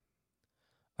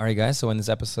All right, guys. So in this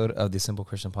episode of the Simple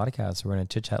Christian Podcast, we're going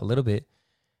to chit-chat a little bit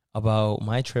about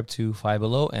my trip to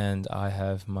 5Below, and I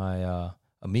have my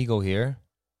amigo here,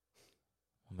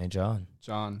 my John.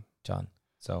 John.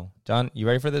 So, John, you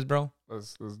ready for this, bro?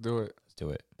 Let's do it. Let's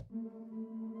do it.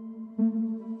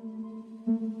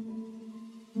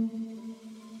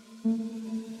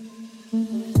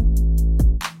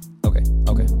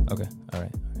 Okay. All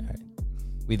right.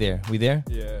 We there?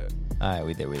 Yeah. All right,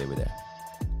 we there.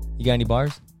 You got any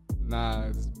bars? Nah,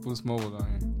 it's Boost Mobile down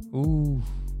here. Ooh.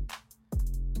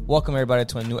 Welcome, everybody,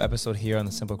 to a new episode here on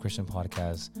the Simple Christian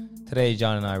Podcast. Today,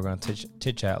 John and I are going to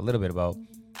chit-chat a little bit about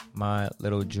my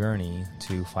little journey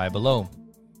to 5Below.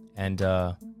 And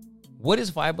what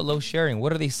is 5Below sharing?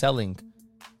 What are they selling?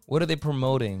 What are they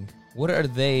promoting? What are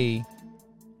they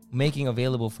making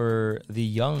available for the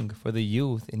young, for the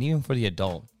youth, and even for the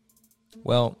adult?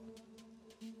 Well,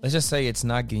 let's just say it's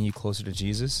not getting you closer to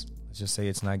Jesus. Let's just say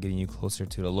it's not getting you closer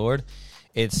to the Lord.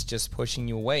 It's just pushing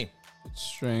you away. It's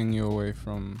straying you away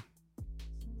from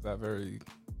that very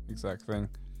exact thing.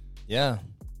 Yeah.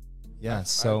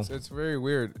 So it's very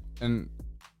weird, and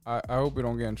I hope we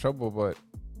don't get in trouble. But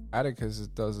Atticus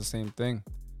does the same thing.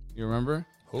 You remember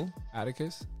who?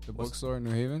 Atticus, the bookstore in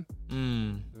New Haven.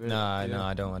 No,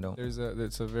 I don't.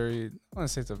 It's a very, I want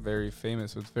to say it's a very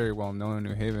famous, but it's very well known in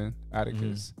New Haven.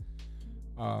 Atticus.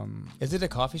 Is it a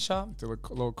coffee shop? It's a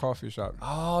little coffee shop.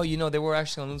 Oh, they were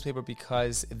actually on the newspaper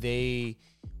because they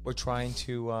were trying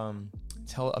to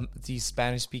tell these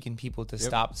Spanish-speaking people to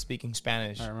stop speaking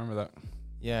Spanish. I remember that.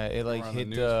 Yeah, it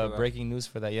hit breaking news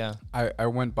for that. Yeah, I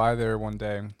went by there one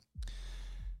day,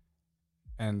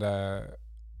 and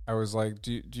I was like,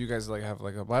 "Do you guys have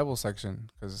a Bible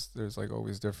section? Because there's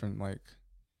always different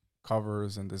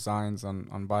covers and designs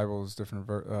on Bibles, different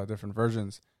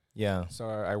versions." Yeah. So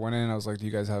I went in and I was like, "Do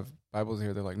you guys have Bibles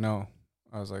here?" They're like, "No."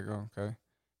 I was like, "Oh, okay."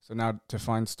 So now to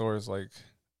find stores like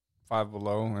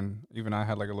 5Below, and even I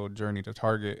had a little journey to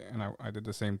Target, and I did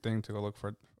the same thing to go look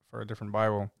for a different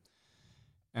Bible.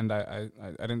 And I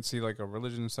didn't see a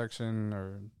religion section,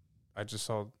 or I just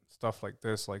saw stuff like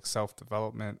this,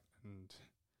 self-development, and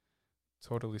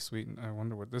totally sweet. And I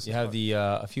wonder what this is. You have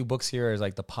a few books here is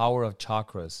The Power of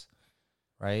Chakras,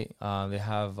 right? They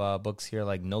have books here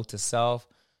like Note to Self,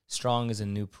 Strong is a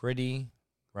New Pretty,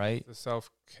 right? The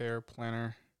self-care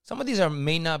planner. Some of these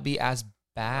may not be as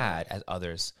bad as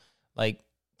others, like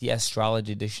the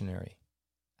Astrology Dictionary.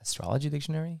 Astrology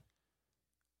Dictionary?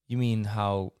 You mean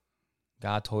how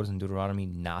God told us in Deuteronomy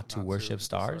not to worship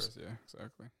stars? Yeah,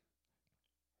 exactly.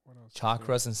 What else?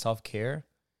 Chakras and self-care.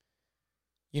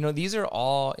 These are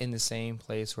all in the same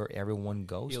place where everyone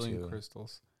goes to. Healing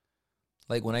crystals.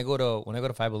 When I go to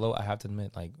 5Below, I have to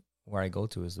admit, where I go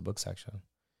to is the book section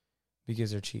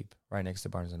because they're cheap, right next to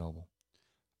Barnes & Noble.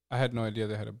 I had no idea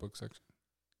they had a book section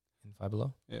in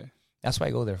 5Below. Yeah, that's what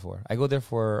I go there for. I go there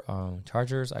for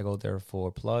chargers. I go there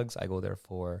for plugs. I go there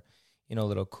for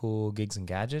little cool gigs and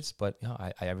gadgets. But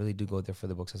I really do go there for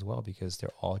the books as well because they're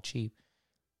all cheap.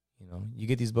 You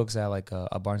get these books at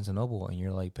a Barnes & Noble and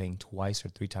you're paying twice or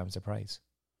three times the price.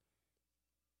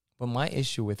 But my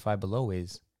issue with 5Below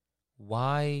is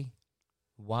why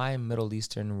Middle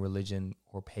Eastern religion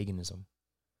or paganism?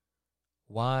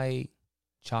 Why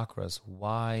chakras?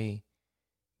 Why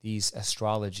these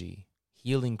astrology,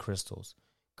 healing crystals?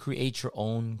 Create your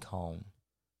own calm,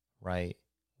 right?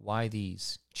 Why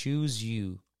these? Choose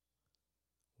you.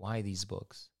 Why these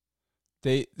books?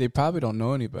 They probably don't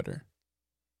know any better.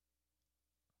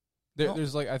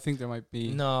 There's I think there might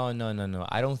be no.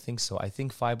 I don't think so. I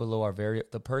think 5Below are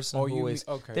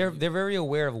they're very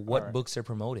aware of what books they're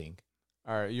promoting.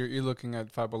 All right, you're looking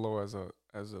at 5Below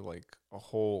as a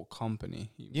whole company.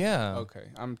 Yeah.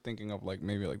 Okay, I'm thinking of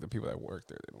maybe the people that work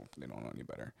there. They don't know any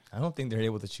better. I don't think they're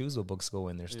able to choose what books go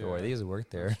in their store. Yeah, they just work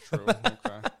there. That's true.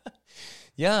 Okay.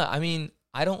 Yeah,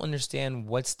 I don't understand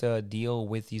what's the deal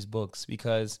with these books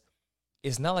because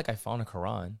it's not like I found a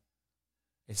Quran.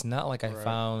 It's not like I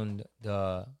found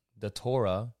the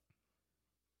Torah,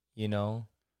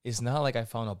 It's not like I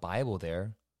found a Bible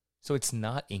there. So it's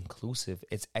not inclusive.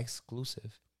 It's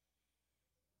exclusive.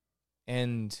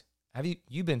 And have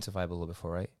you been to 5Below before,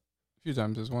 right? A few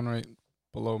times. There's one right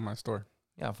below my store.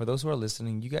 Yeah, for those who are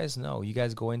listening, you guys know. You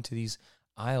guys go into these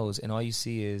aisles and all you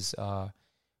see is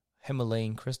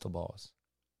Himalayan crystal balls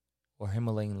or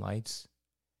Himalayan lights.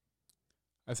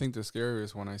 I think the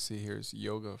scariest one I see here is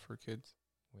yoga for kids.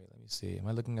 Wait, let me see. Am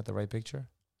I looking at the right picture?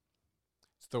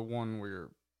 It's the one where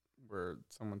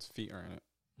someone's feet are in it.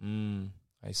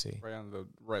 I see. Right on the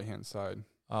right-hand side.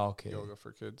 Oh, okay. Yoga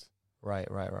for kids. Right.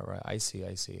 I see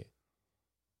it.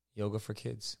 Yoga for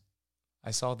kids.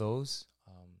 I saw those.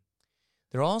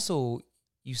 They're also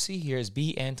you see here is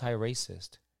be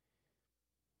anti-racist.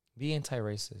 Be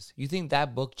anti-racist. You think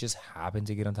that book just happened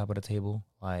to get on top of the table?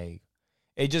 Like,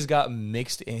 it just got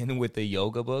mixed in with the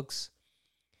yoga books?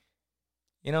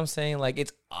 You know what I'm saying? Like,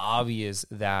 it's obvious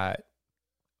that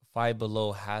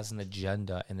 5Below has an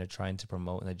agenda, and they're trying to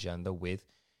promote an agenda with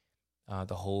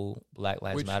the whole Black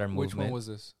Lives Matter movement. Which one was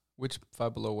this? Which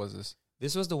 5Below was this?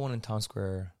 This was the one in Town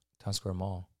Square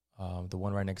Mall. The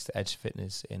one right next to Edge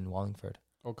Fitness in Wallingford.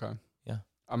 Okay. Yeah.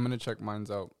 I'm going to check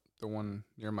mine's out, the one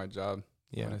near my job.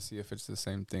 Yeah. I'm going to see if it's the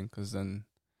same thing, because then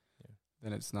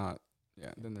it's not.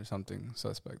 Yeah, then there's something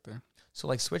suspect there. So,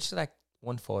 like, switch to that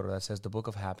one photo that says the Book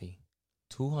of Happy.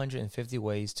 250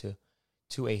 ways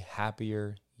to a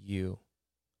happier you.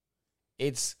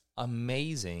 It's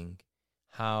amazing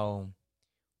how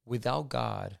without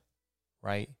God,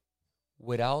 right,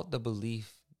 without the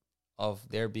belief of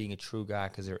there being a true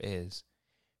God, because there is,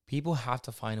 people have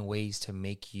to find ways to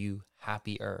make you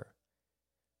happier.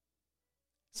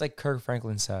 It's like Kirk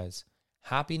Franklin says,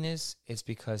 happiness is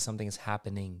because something is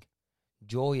happening.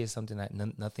 Joy is something that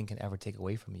nothing can ever take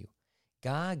away from you.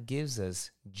 God gives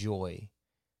us joy.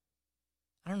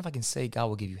 I don't know if I can say God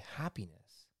will give you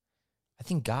happiness. I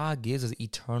think God gives us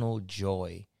eternal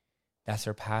joy that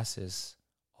surpasses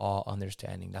all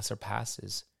understanding, that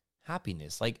surpasses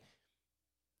happiness. Like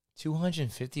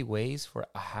 250 ways for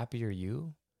a happier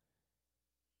you?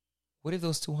 What if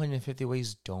those 250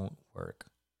 ways don't work?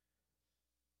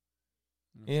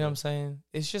 You know what I'm saying?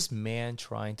 It's just man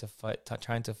trying to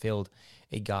fill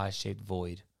a God-shaped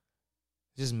void.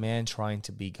 It's just man trying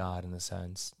to be God in a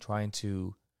sense, trying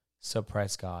to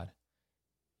suppress God.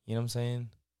 You know what I'm saying?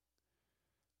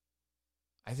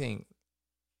 I think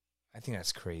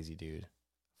that's crazy, dude.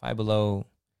 5Below,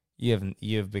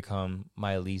 you have become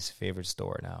my least favorite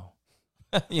store now.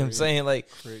 You know what I'm saying? Like,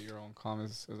 create your own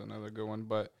comments is another good one,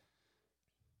 but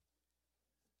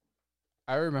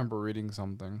I remember reading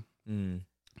something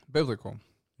biblical,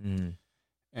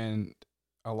 and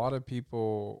a lot of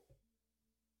people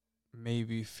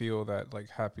maybe feel that like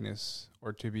happiness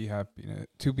or to be happy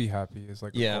is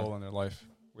like a goal in their life,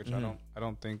 which I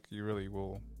don't think you really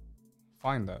will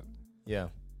find that. Yeah.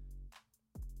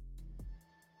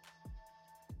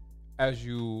 As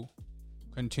you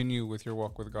continue with your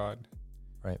walk with God,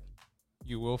 right,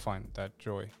 you will find that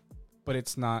joy, but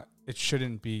it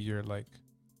shouldn't be your like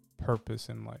purpose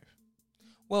in life.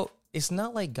 Well, it's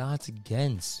not like God's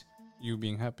against you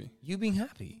being happy.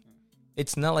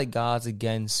 It's not like God's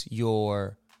against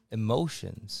your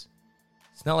emotions.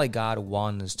 It's not like God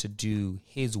wants us to do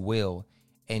his will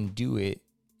and do it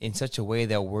in such a way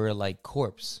that we're like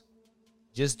corpse.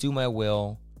 Just do my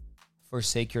will,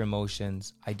 forsake your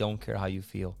emotions. I don't care how you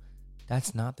feel.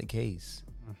 That's not the case.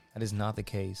 That is not the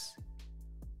case.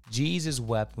 Jesus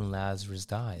wept when Lazarus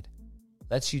died.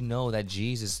 Lets you know that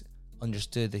Jesus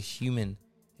understood the human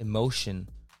emotion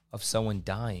of someone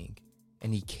dying,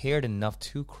 and he cared enough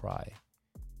to cry.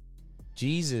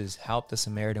 Jesus helped the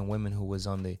Samaritan woman who was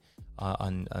on the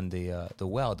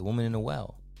well, the woman in the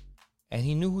well, and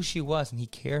he knew who she was, and he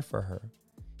cared for her.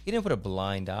 He didn't put a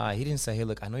blind eye. He didn't say, "Hey,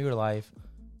 look, I know your life.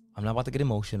 I'm not about to get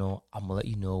emotional. I'm gonna let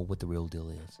you know what the real deal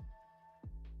is."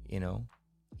 You know,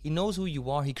 he knows who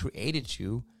you are. He created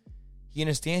you. He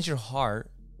understands your heart.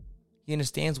 He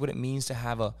understands what it means to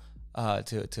have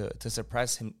to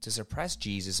suppress him, to suppress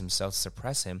Jesus himself, to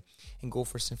suppress him, and go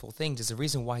for sinful things. There's a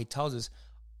reason why he tells us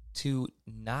to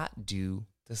not do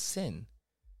the sin,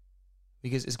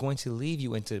 because it's going to lead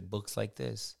you into books like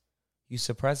this. You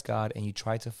suppress God and you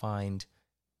try to find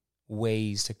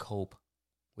ways to cope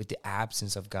with the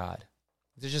absence of God.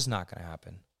 It's just not going to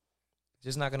happen. It's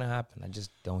just not going to happen. I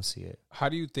just don't see it. How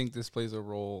do you think this plays a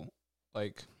role,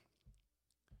 like,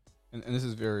 and this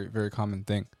is very, very common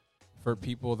thing, for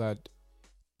people that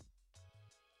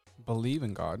believe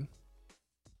in God,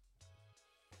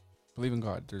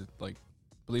 they're like,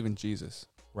 believe in Jesus,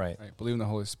 right? Believe in the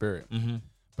Holy Spirit,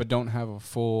 but don't have a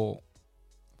full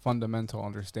fundamental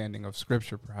understanding of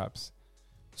Scripture, perhaps.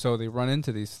 So they run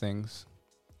into these things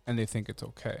and they think it's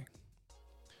okay.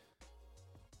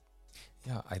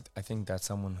 Yeah, I think that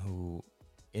someone who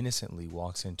innocently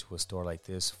walks into a store like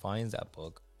this, finds that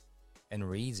book, and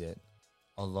reads it,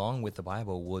 along with the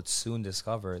Bible, would soon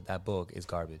discover that book is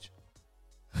garbage.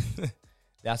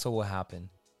 That's what will happen.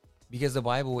 Because the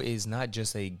Bible is not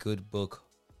just a good book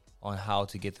on how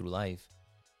to get through life.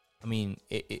 I mean,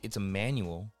 it's a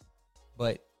manual,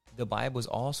 but the Bible is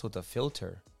also the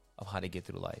filter of how to get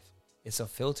through life. It's a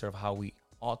filter of how we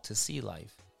ought to see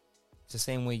life. It's the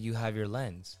same way you have your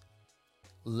lens.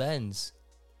 Lens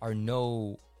are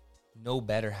no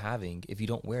better having if you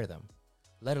don't wear them,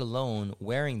 let alone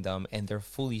wearing them and they're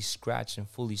fully scratched and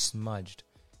fully smudged.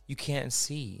 you can't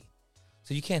see.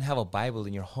 So you can't have a Bible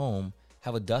in your home,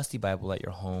 have a dusty Bible at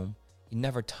your home, you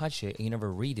never touch it and you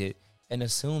never read it, and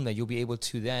assume that you'll be able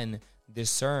to then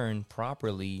discern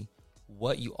properly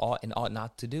what you ought and ought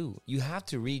not to do. You have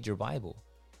to read your Bible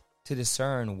to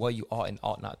discern what you ought and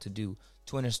ought not to do,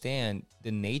 to understand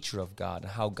the nature of God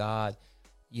and how God,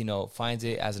 finds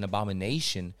it as an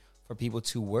abomination for people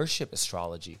to worship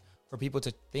astrology, for people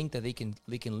to think that they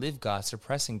can live God,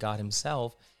 suppressing God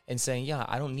himself and saying, yeah,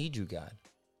 I don't need you, God.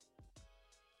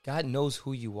 God knows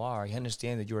who you are. He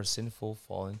understands that you're a sinful,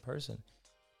 fallen person.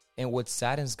 And what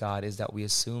saddens God is that we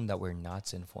assume that we're not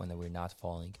sinful and that we're not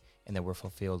falling and that we're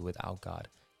fulfilled without God.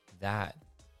 That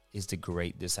is the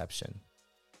great deception.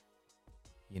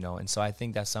 And so I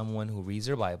think that someone who reads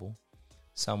their Bible,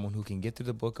 someone who can get through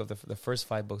the book of the first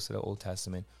 5 books of the Old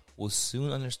Testament, will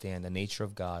soon understand the nature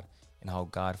of God and how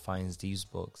God finds these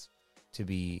books to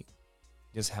be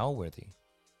just hell-worthy.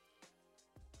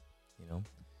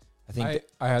 I think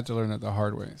I had to learn that the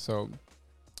hard way. So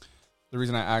the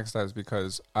reason I asked that is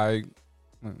because I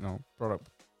brought up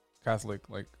Catholic.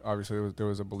 Like, obviously there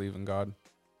was a belief in God.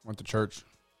 Went to church.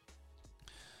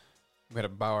 We had to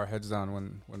bow our heads down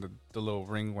when the little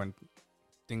ring went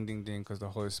ding, ding, ding, because the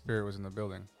Holy Spirit was in the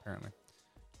building, apparently.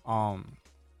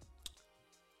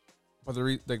 But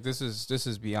this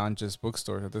is beyond just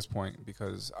bookstores at this point,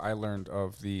 because I learned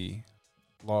of the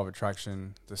law of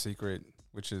attraction, The Secret,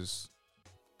 which is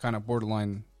kind of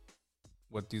borderline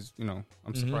what these,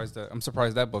 I'm surprised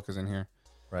that book is in here.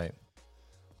 Right.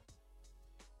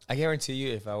 I guarantee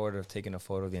you, if I would have taken a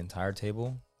photo of the entire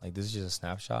table, like this is just a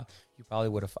snapshot, I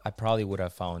probably would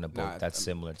have found a book that's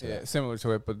similar to it. Similar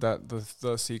to it, but that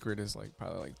the Secret is like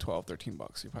probably like $12,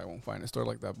 $13. You probably won't find a store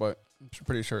like that, but I'm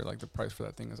pretty sure like the price for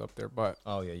that thing is up there. But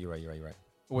oh yeah, you're right.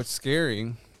 What's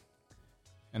scary,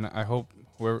 and I hope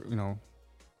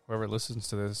whoever listens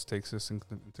to this takes this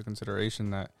into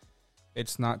consideration, that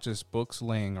it's not just books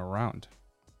laying around,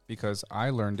 because I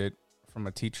learned it from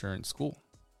a teacher in school.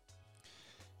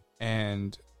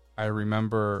 And I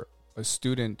remember a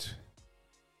student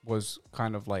was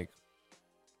kind of like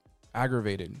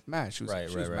aggravated, mad. She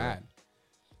was mad.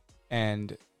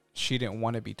 And she didn't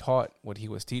want to be taught what he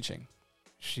was teaching.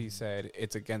 She said,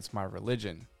 it's against my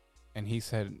religion. And he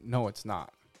said, no, it's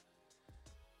not.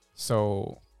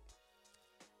 So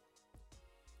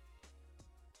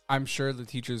I'm sure the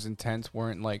teacher's intents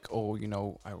weren't like, or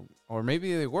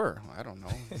maybe they were. I don't know.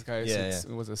 This guy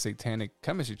was a satanic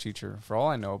chemistry teacher, for all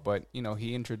I know. But,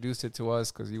 he introduced it to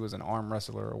us because he was an arm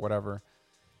wrestler or whatever.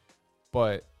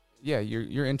 But, yeah,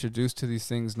 you're introduced to these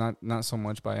things not so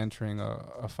much by entering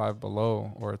a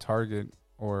 5Below or a Target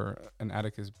or an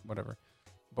Atticus, whatever.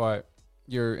 But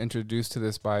you're introduced to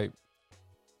this by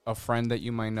a friend that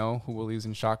you might know who believes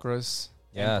in chakras.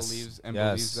 Yes.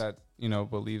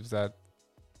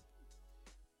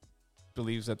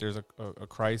 Believes that there's a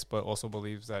Christ, but also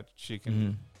believes that she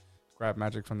can grab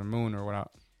magic from the moon or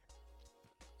whatnot.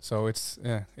 So it's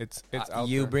out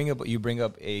you there. bring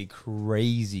up a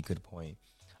crazy good point.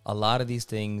 A lot of these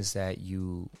things that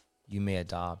you may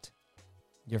adopt,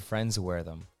 your friends wear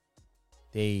them.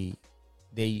 They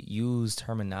use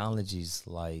terminologies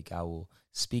like I will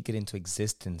speak it into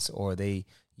existence, or they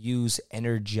use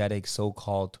energetic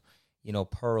so-called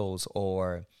pearls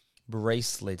or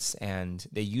bracelets, and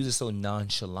they use it so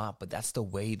nonchalant, but that's the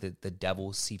way that the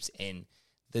devil seeps in.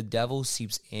 The devil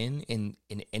seeps in an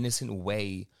innocent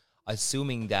way,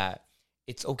 assuming that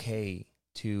it's okay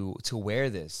to wear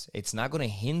this. It's not going to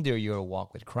hinder your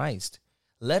walk with Christ,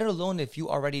 let alone if you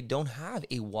already don't have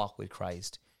a walk with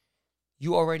Christ.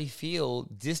 You already feel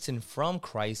distant from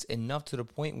Christ enough to the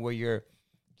point where you're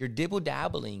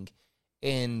dibble-dabbling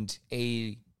in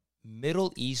a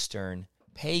Middle Eastern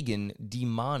pagan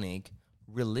demonic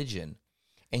religion.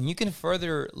 And you can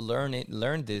further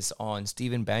learn this on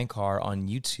Stephen Bankar on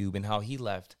YouTube, and how he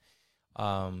left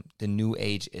the New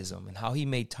Age-ism, and how he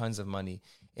made tons of money,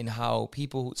 and how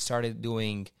people started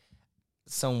doing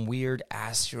some weird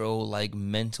astro like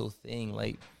mental thing.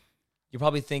 Like, you're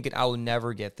probably thinking, I will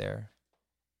never get there.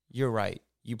 You're right.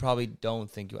 You probably don't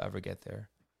think you'll ever get there.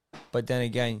 But then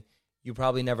again, you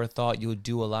probably never thought you would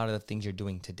do a lot of the things you're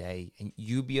doing today. And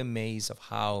you'd be amazed of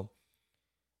how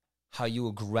you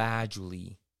will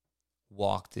gradually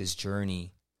walk this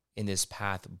journey in this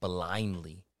path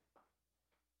blindly.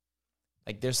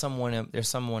 Like there's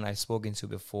someone I've spoken to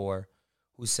before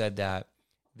who said that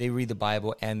they read the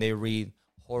Bible and they read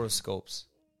horoscopes.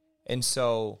 And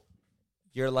so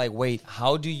you're like, wait,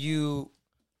 how do you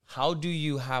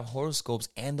have horoscopes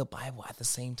and the Bible at the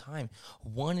same time?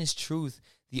 One is truth.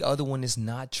 The other one is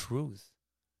not truth.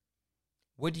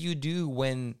 What do you do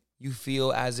when you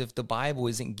feel as if the Bible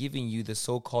isn't giving you the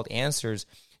so-called answers,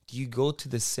 do you go to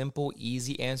the simple,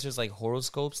 easy answers like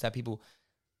horoscopes that people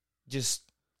just,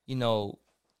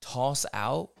 toss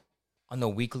out on the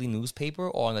weekly newspaper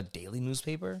or on a daily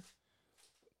newspaper?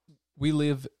 We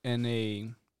live in a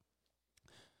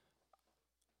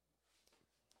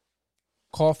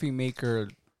coffee maker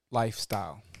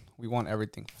lifestyle. We want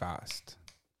everything fast.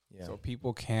 Yeah. So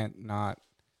people can't not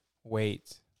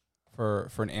wait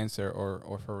for an answer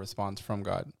or for a response from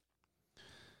God.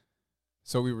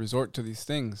 So we resort to these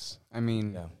things. I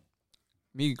mean,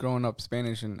 me growing up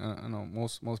Spanish, and I know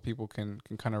most people can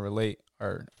kind of relate.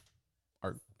 I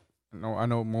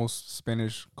know most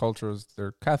Spanish cultures,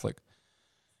 they're Catholic,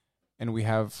 and we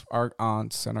have our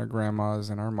aunts and our grandmas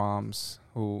and our moms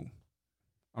who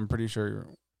I'm pretty sure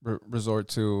resort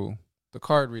to the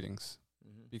card readings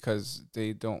because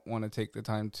they don't want to take the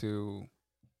time to,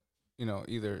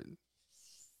 either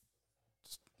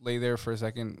lay there for a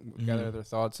second, gather their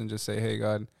thoughts, and just say, "Hey,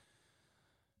 God,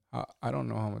 I don't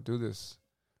know how I'm gonna do this.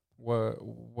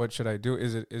 What should I do?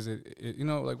 Is it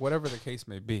like whatever the case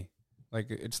may be, like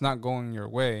it's not going your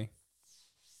way.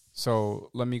 So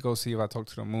let me go see if I talk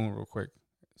to the moon real quick,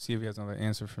 see if he has another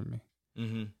answer for me."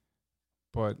 Mm-hmm.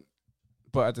 But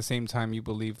at the same time, you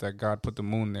believe that God put the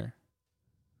moon there.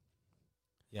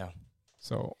 Yeah.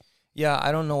 So. Yeah,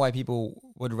 I don't know why people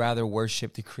would rather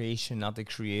worship the creation, not the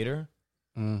creator.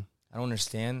 I don't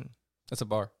understand. That's a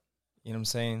bar. You know what I'm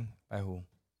saying? By who?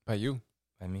 By you.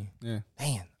 By me? Yeah.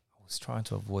 Man, I was trying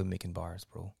to avoid making bars,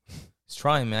 bro. I was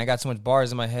trying, man. I got so much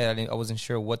bars in my head. I wasn't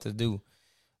sure what to do.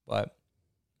 But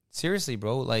seriously,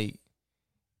 bro, like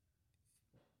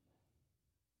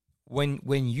when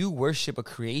you worship a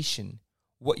creation,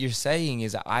 what you're saying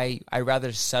is I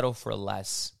rather settle for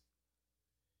less.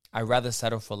 I rather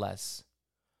settle for less.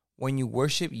 When you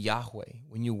worship Yahweh,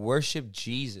 when you worship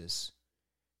Jesus,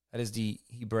 that is the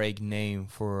Hebraic name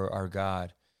for our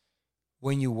God.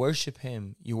 When you worship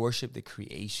him, you worship the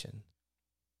creation.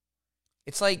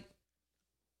 It's like,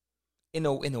 in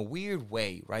a weird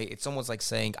way, right? It's almost like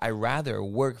saying, I rather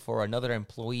work for another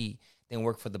employee than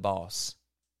work for the boss.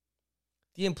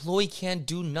 The employee can't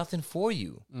do nothing for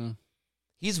you.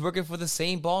 He's working for the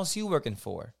same boss you working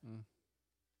for.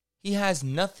 He has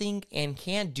nothing and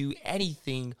can't do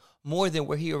anything more than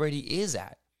where he already is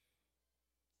at.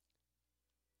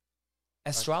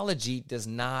 Astrology does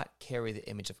not carry the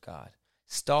image of God.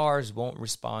 Stars won't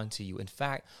respond to you. In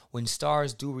fact, when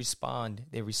stars do respond,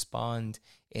 they respond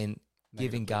in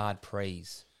giving God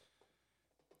praise.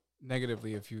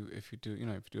 Negatively, if you do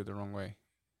it the wrong way.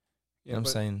 You know what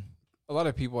I'm saying? A lot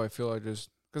of people, I feel, are just,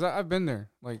 because I've been there,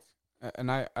 like,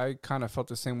 and I kind of felt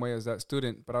the same way as that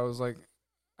student, but I was like,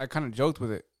 I kind of joked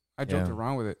with it. I joked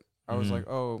around with it. I was like,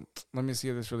 oh, let me see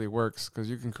if this really works, because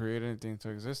you can create anything into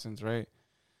existence, right?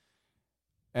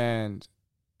 And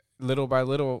little by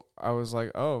little, I was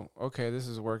like, oh, okay, this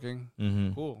is working.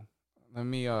 Cool. Let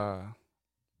me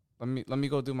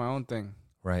go do my own thing.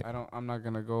 Right. I'm not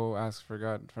gonna go ask for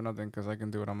God for nothing, because I can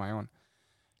do it on my own.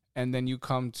 And then you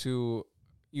come to,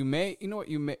 you may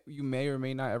or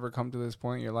may not ever come to this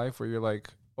point in your life where you're like,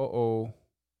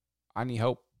 I need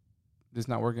help. This is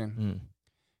not working.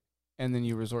 And then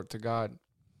you resort to God.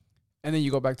 And then you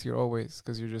go back to your old ways,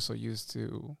 because you're just so used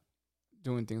to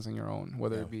doing things on your own,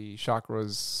 whether it be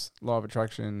chakras, law of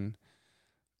attraction,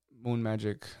 moon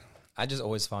magic. I just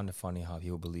always found it funny how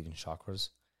people believe in chakras.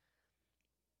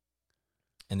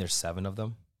 And there's 7 of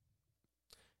them.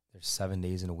 There's 7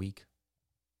 days in a week.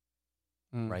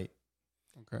 Right?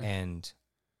 Okay. And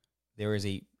there is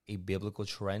a biblical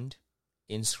trend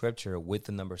in scripture with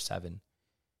the number 7.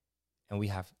 And we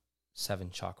have 7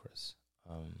 chakras.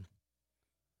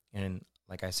 And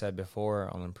like I said before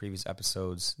on previous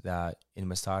episodes, that in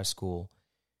massage school,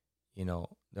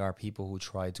 there are people who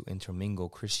try to intermingle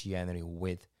Christianity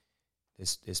with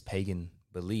this pagan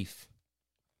belief.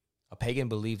 A pagan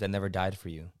belief that never died for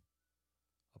you.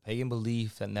 A pagan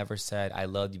belief that never said, I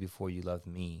loved you before you loved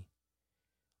me.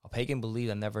 A pagan belief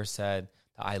that never said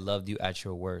that I loved you at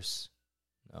your worst.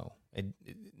 No.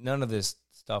 None of this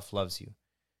stuff loves you.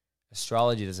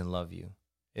 Astrology doesn't love you.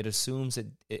 It assumes that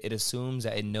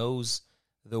it knows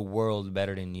the world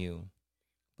better than you,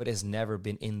 but it's never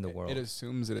been in the world. It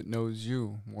assumes that it knows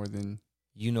you more than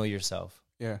you know yourself.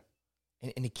 Yeah.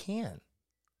 And it can.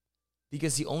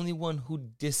 Because the only one who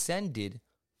descended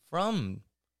from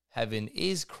heaven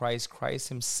is Christ. Christ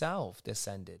himself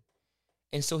descended.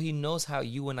 And so he knows how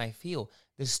you and I feel.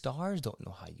 The stars don't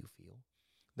know how you feel.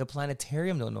 The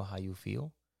planetarium don't know how you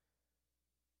feel.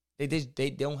 They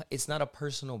don't. It's not a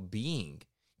personal being.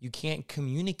 You can't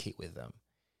communicate with them.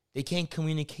 They can't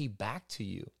communicate back to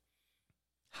you.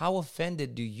 How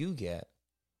offended do you get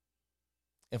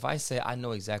if I say I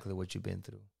know exactly what you've been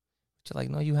through? But you're like,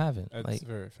 no, you haven't. It's like,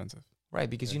 very offensive. right,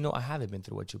 because you know I haven't been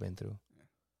through what you've been through. Yeah.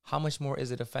 How much more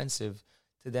is it offensive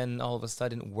to then all of a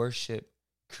sudden worship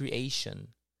creation?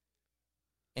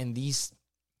 And these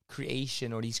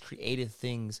creation or these created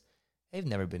things, they've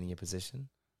never been in your position.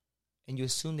 And you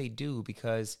assume they do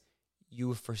because you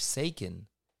have forsaken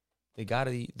the God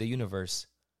of the universe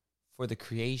for the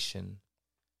creation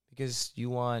because you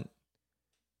want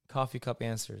coffee cup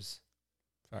answers.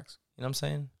 Facts. You know what I'm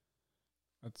saying?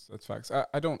 That's facts.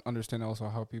 I don't understand also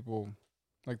how people,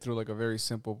 like, through like a very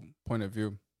simple point of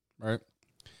view, right?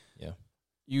 Yeah.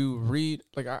 You read,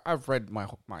 like, I've read my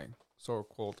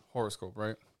so-called horoscope,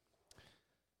 right?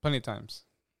 Plenty of times.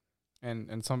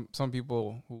 And some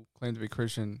people who claim to be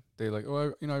Christian, they like,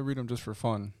 oh, I read them just for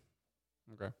fun.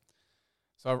 Okay.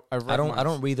 So I read I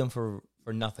don't read them for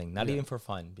nothing, not even for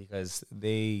fun, because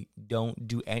they don't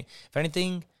do any. If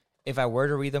anything, if I were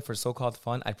to read them for so-called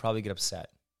fun, I'd probably get upset.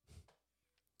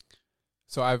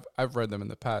 So I've read them in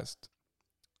the past,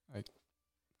 like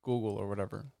Google or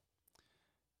whatever.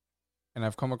 And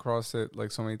I've come across it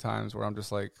like so many times where I'm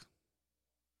just like,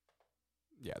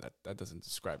 yeah, that doesn't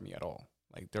describe me at all.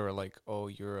 Like, they were like, oh,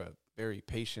 you're a very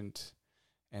patient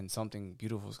and something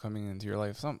beautiful is coming into your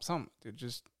life. Dude,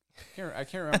 just I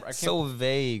can't remember. I can't, so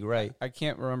vague, right? I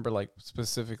can't remember like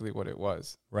specifically what it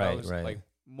was. Right. Like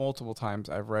multiple times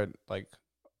I've read like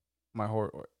my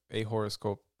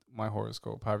horoscope,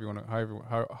 however you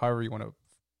want to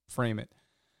frame it,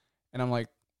 and I'm like,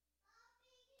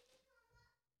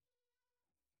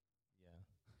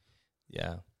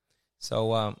 yeah.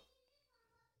 So I'm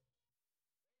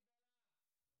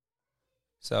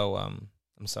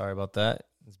sorry about that.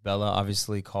 It's Bella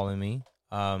obviously calling me.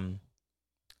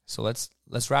 So let's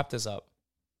wrap this up.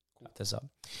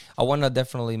 I want to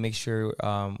definitely make sure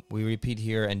we repeat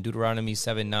here in Deuteronomy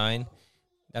 7:9.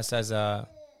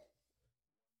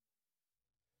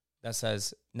 That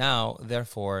says, now,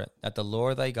 therefore, that the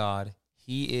Lord thy God,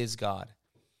 he is God,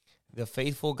 the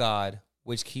faithful God,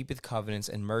 which keepeth covenants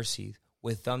and mercy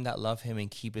with them that love him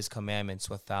and keep his commandments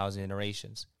to 1,000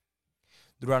 generations.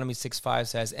 Deuteronomy 6:5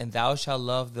 says, and thou shalt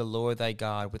love the Lord thy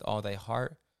God with all thy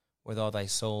heart, with all thy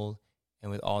soul, and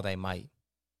with all thy might.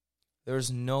 There is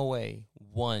no way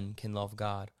one can love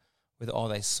God with all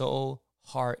thy soul,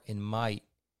 heart, and might,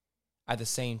 at the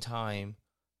same time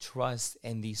trust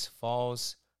in these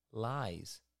false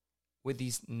lies, with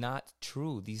these not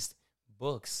true, these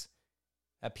books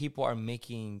that people are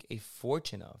making a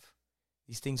fortune of.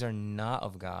 These things are not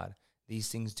of God. These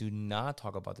things do not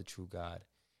talk about the true God.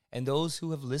 And those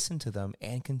who have listened to them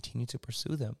and continue to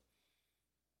pursue them,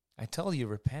 I tell you,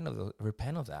 repent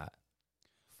of that.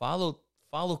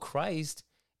 Follow Christ,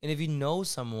 and if you know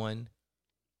someone,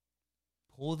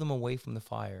 pull them away from the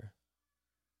fire.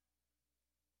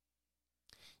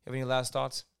 You have any last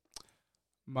thoughts?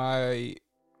 My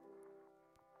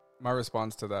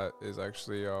response to that is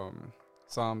actually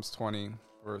Psalms 20,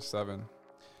 verse 7,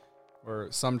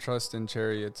 where some trust in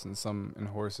chariots and some in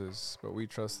horses, but we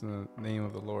trust in the name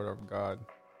of the Lord our God.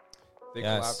 They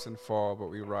collapse and fall, but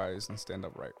we rise and stand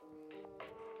upright.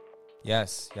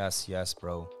 Yes,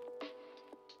 bro.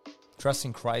 Trust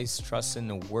in Christ, trust in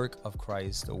the work of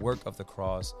Christ, the work of the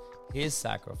cross, his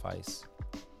sacrifice,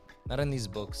 not in these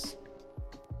books.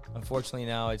 Unfortunately,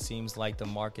 now it seems like the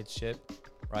market ship,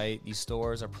 right? These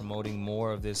stores are promoting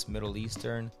more of this Middle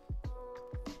Eastern,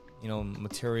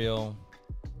 material.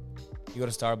 You go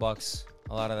to Starbucks,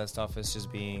 a lot of that stuff is just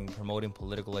promoting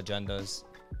political agendas.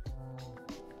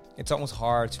 It's almost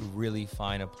hard to really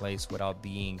find a place without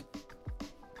being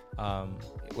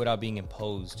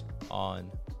imposed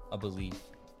on a belief.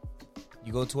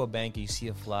 You go to a bank and you see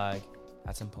a flag,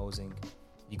 that's imposing.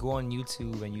 You go on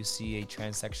YouTube and you see a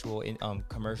transsexual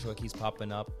commercial that keeps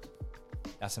popping up,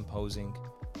 that's imposing.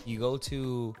 You go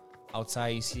to outside,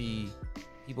 you see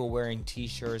people wearing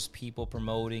t-shirts, people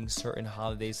promoting certain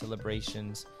holiday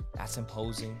celebrations, that's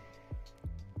imposing.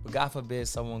 But God forbid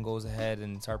someone goes ahead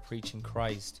and start preaching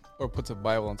Christ. Or puts a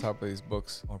Bible on top of these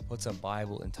books.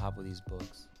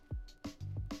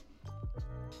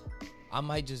 I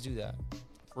might just do that.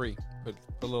 Free. Put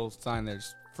a little sign there,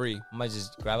 just free. I might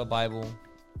just grab a Bible,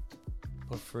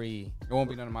 put free. It won't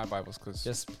be none of my Bibles, because...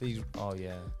 Just please, oh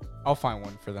yeah. I'll find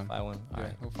one for them. Find one? Yeah,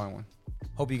 right. We'll find one.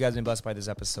 Hope you guys have been blessed by this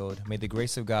episode. May the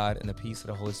grace of God and the peace of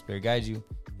the Holy Spirit guide you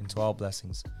into all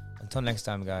blessings. Until next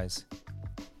time, guys.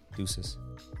 Deuces.